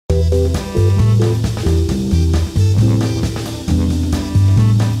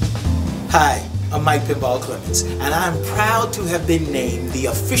Hi, I'm Mike Pinball Clemons, and I'm proud to have been named the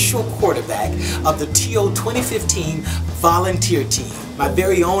official quarterback of the TO 2015 volunteer team. My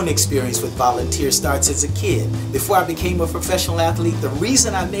very own experience with volunteers starts as a kid. Before I became a professional athlete, the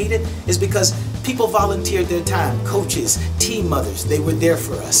reason I made it is because people volunteered their time. Coaches, team mothers, they were there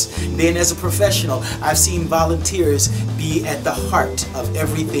for us. Then as a professional, I've seen volunteers be at the heart of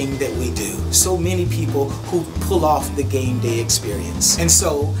everything that we do. So many people who pull off the game day experience. And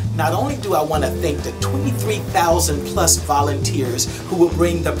so, not only do I want to thank the 23,000 plus volunteers who will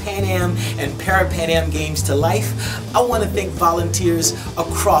bring the Pan Am and Parapan Am Games to life, I want to thank volunteers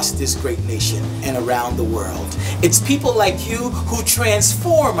across this great nation and around the world. It's people like you who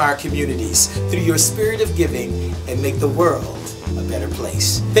transform our communities through your spirit of giving and make the world a better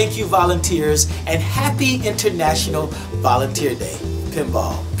place. Thank you, volunteers, and happy International Volunteer Day.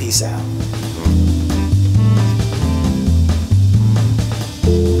 Pinball, peace out.